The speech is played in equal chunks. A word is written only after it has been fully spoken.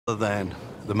than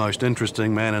the most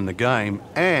interesting man in the game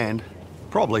and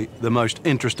probably the most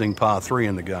interesting par 3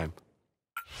 in the game.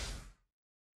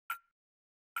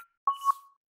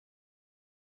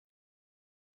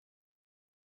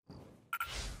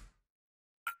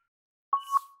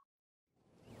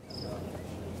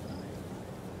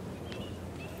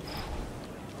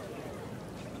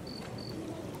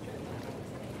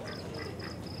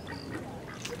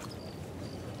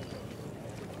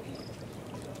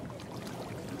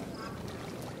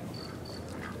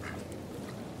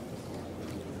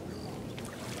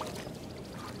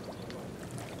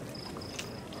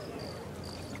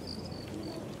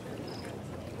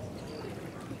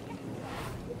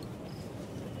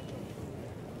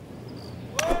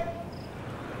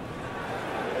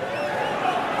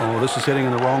 Oh, this is heading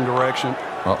in the wrong direction.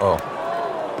 Uh-oh.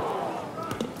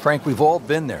 Frank, we've all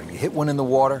been there. You hit one in the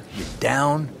water, you're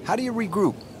down. How do you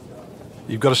regroup?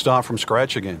 You've got to start from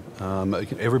scratch again.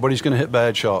 Everybody's going to hit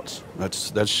bad shots.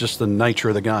 That's just the nature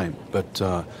of the game. But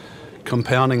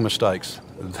compounding mistakes,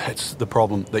 that's the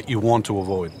problem that you want to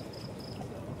avoid.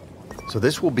 So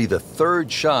this will be the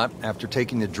third shot after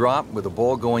taking the drop with the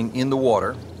ball going in the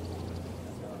water.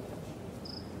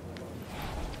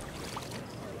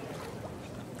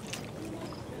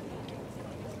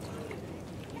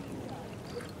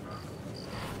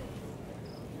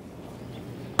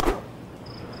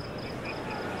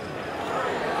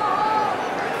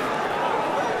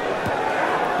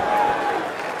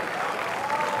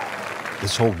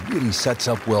 This hole really sets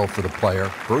up well for the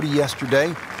player. Birdie yesterday,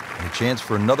 and a chance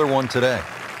for another one today.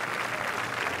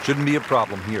 Shouldn't be a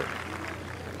problem here.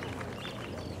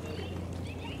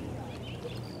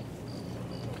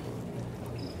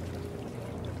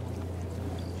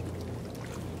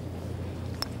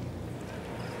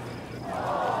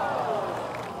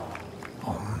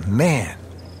 Oh, man.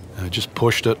 I just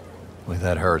pushed it. Boy,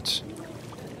 that hurts.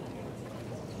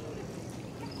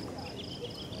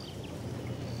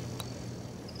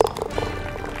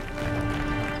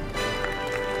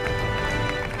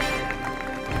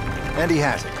 And he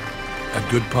has it. A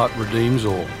good putt redeems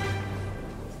all.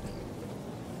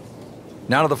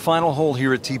 Now to the final hole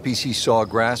here at TPC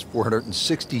Sawgrass,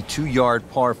 462-yard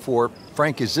par 4.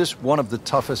 Frank, is this one of the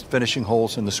toughest finishing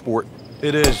holes in the sport?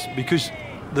 It is, because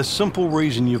the simple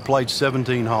reason you've played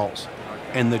 17 holes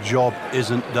and the job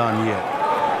isn't done yet.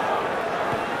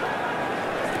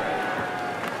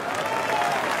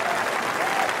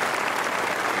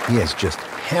 He has just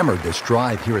hammered this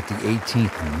drive here at the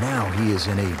 18th, and now he is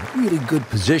in a really good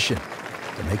position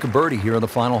to make a birdie here on the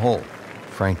final hole.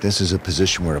 Frank, this is a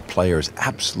position where a player is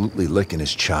absolutely licking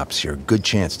his chops here. Good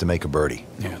chance to make a birdie.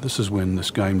 Yeah, this is when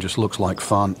this game just looks like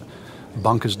fun.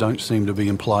 Bunkers don't seem to be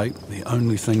in play. The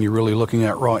only thing you're really looking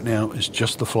at right now is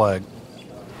just the flag.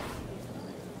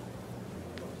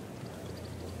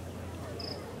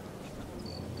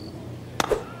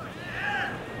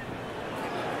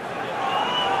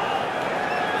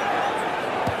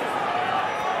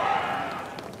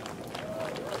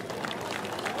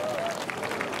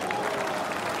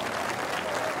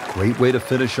 Great way to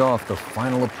finish off the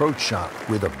final approach shot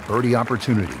with a birdie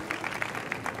opportunity.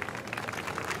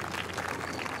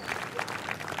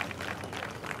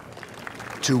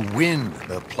 To win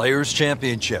the Players'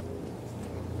 Championship.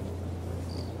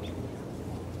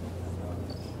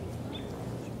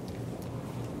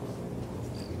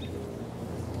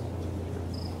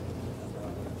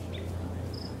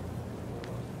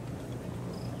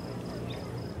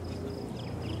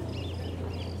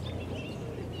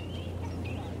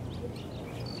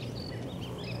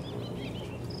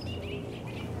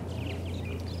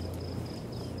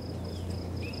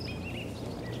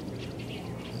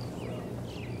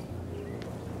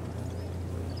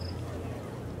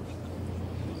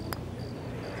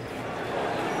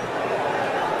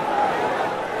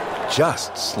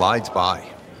 Just slides by.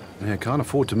 Yeah, can't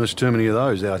afford to miss too many of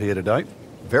those out here today.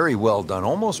 Very well done.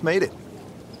 Almost made it.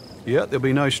 Yeah, there'll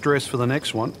be no stress for the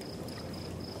next one.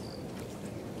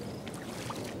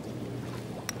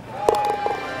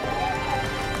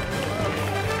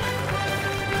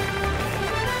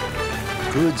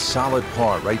 Good, solid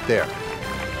par right there.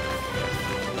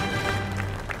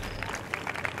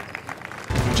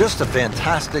 Just a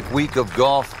fantastic week of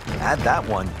golf. Add that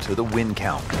one to the win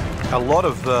count. A lot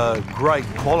of great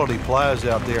quality players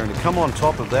out there, and to come on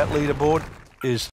top of that leaderboard is